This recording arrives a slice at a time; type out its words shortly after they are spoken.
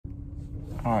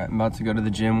Alright, I'm about to go to the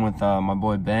gym with my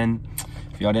boy Ben.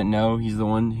 If y'all didn't know, he's the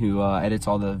one who edits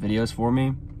all the videos for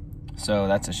me. So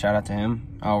that's a shout out to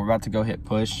him. We're about to go hit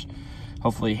push.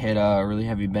 Hopefully hit a really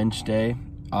heavy bench day.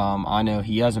 I know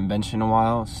he hasn't benched in a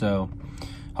while, so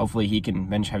hopefully he can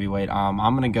bench heavyweight. I'm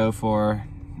gonna go for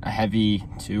a heavy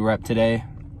 2-rep today,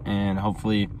 and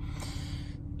hopefully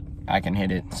I can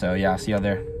hit it. So yeah, I'll see y'all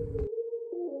there.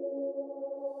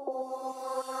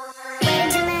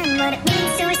 What it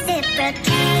means to reciprocate.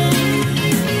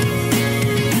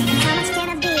 How much can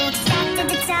I be expected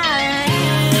to tolerate?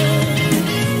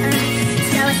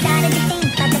 So I started to think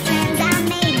about the plans I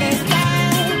made this day.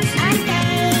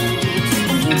 Unfazed,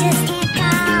 and you just can't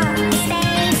call a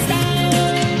spade a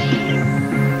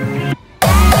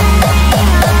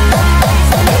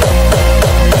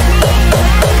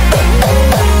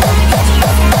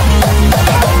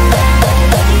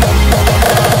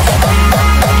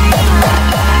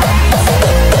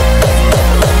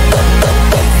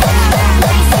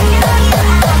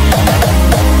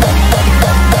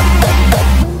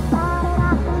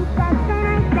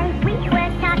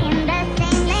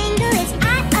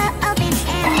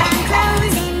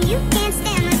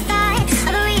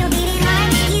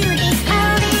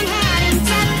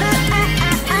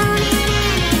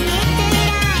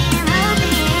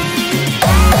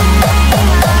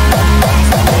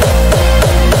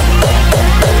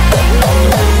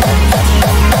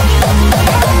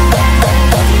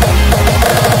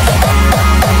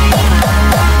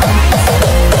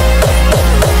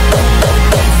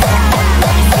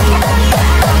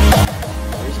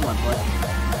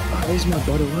Where's my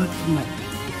butter? What? My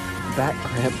back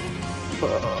cramp.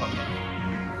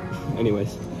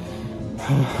 Anyways.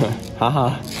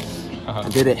 Haha. I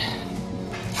did it.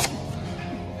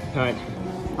 Alright.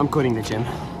 I'm quitting the gym.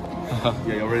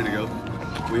 Yeah, y'all ready to go?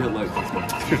 We hit like, let's go.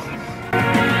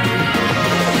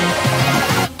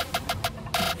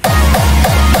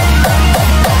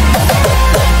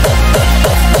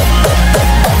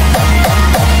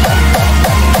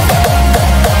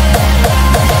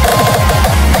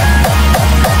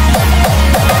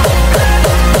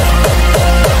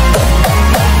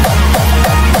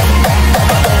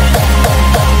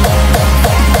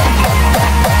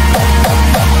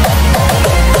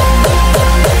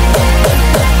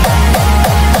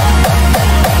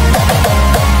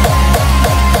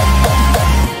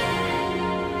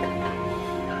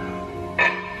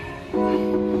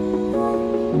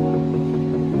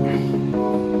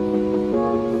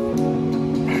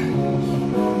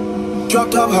 Drop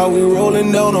top, how we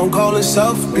rolling down on calling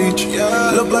South Beach.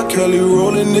 Yeah. Look like Kelly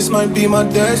rolling, this might be my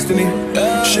destiny.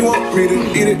 Yeah. She want me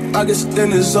to eat it, I guess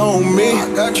then it's on me.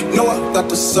 I got you. Know I got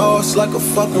the sauce like a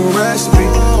fucking recipe.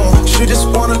 She just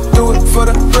wanna do it for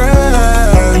the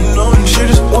brand. She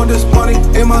just want this money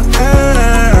in my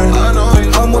hand.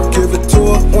 I'ma give it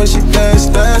to her when she dance,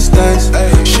 dance, dance.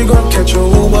 Ay. She gon' catch a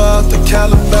Uber out the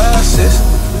Calabasas.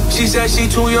 She said she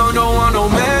too young, don't want no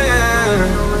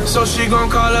man. So she gon'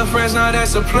 call her friends, now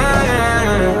that's a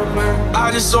plan.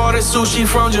 I just ordered sushi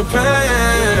from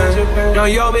Japan. Now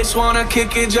yo bitch wanna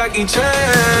kick it, Jackie Chan.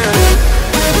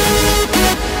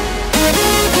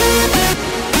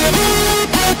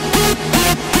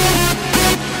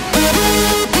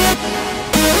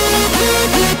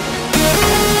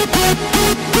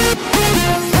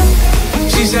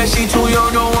 She said she too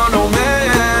young, don't want no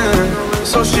man.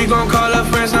 So she gon' call her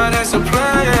friends, now that's a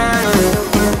plan.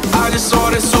 I just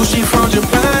ordered sushi from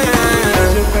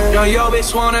Japan. Now yo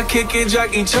bitch wanna kick it,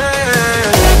 Jackie Chan.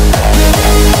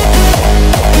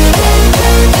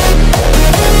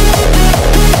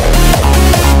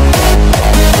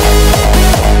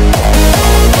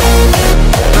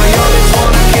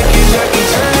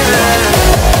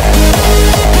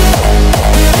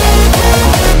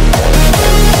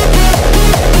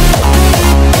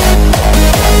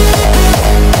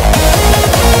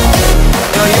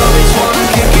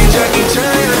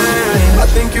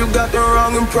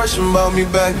 Impression about me,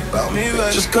 baby.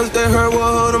 Just cause they heard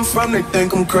what hood I'm from, they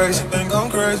think I'm crazy.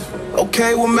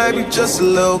 Okay, well maybe just a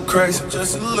little crazy.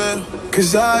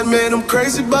 Cause I admit I'm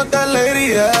crazy about that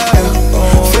lady, yeah.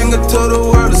 Finger to the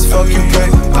world as fuck you,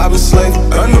 baby. I've been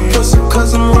slaving, earn the pussy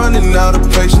cause I'm running out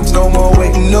of patience. No more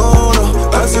waiting, no, no.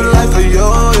 That's the life of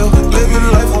yo-yo,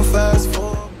 living life on fast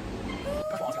forward.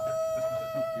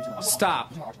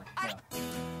 Stop.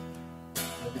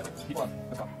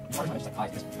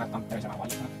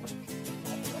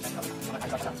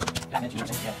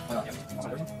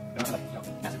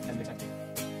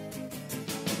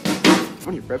 How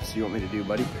many reps do you want me to do,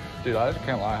 buddy? Dude, I just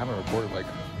can't lie, I haven't recorded like,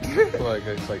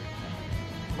 it's like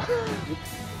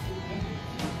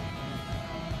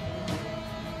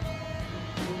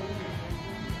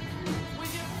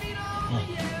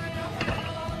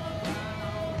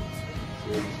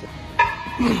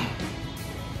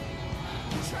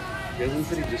Gizlin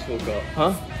said he just woke up.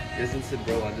 Huh? Gizlin said,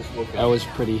 bro, I just woke up. That was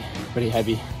pretty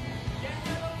heavy.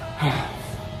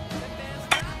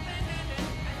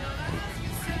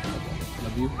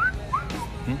 Love you.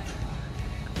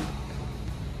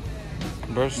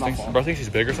 Bro thinks he's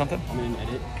big or something? I'm in an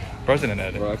edit. Bro's in an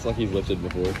edit. Bro acts like he's lifted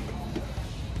before.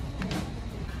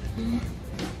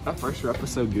 That first rep was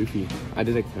so goofy. I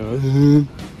did it.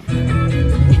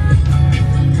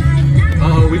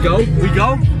 Oh, we go?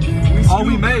 All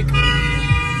we make.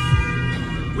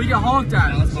 We get honked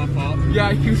at. That's my fault.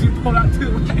 Yeah, you pulled out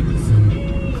 2 legs.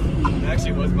 It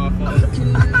actually was my fault.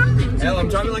 Hell, I'm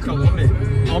driving like a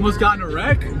woman. Almost got in a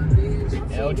wreck.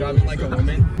 Hell, driving like a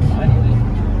woman.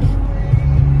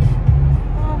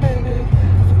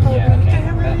 Yeah,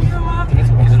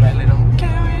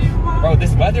 okay. Bro,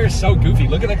 this weather is so goofy.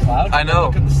 Look at the clouds. I know.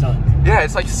 Look at the sun. Yeah,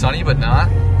 it's like sunny, but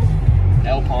not.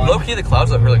 L Pond. Low key, the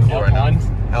clouds look really cool L right Pond.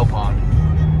 now. L Pond.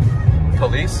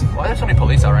 Police? Why are there so many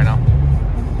police out right now?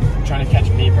 Trying to catch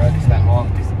me, bro, because that honk.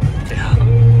 Yeah.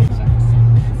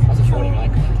 That's a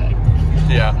 49 contact.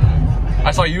 Yeah.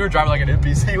 I saw you were driving like an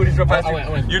NPC when you drove past I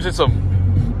you. went. You did some.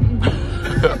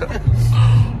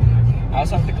 I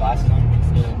also have the glasses on.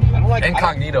 I don't like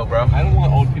Incognito, bro. I don't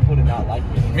want old people to not like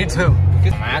me. Me too.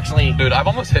 Because I'm actually. Dude, I've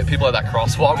almost hit people at that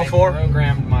crosswalk before. I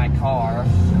programmed my car.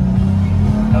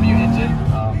 W engine.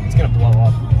 It's gonna blow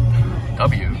up.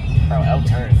 W. Bro, L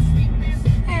turn.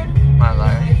 My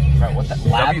life. Bro, what the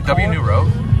lab W car? New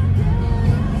Road.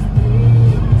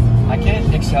 I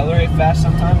can't accelerate fast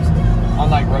sometimes on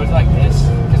like roads like this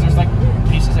because there's like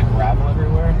pieces of gravel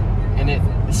everywhere and it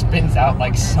spins out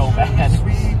like so bad.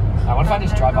 What if I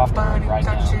just drive off the road right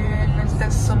now?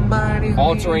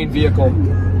 All-terrain vehicle.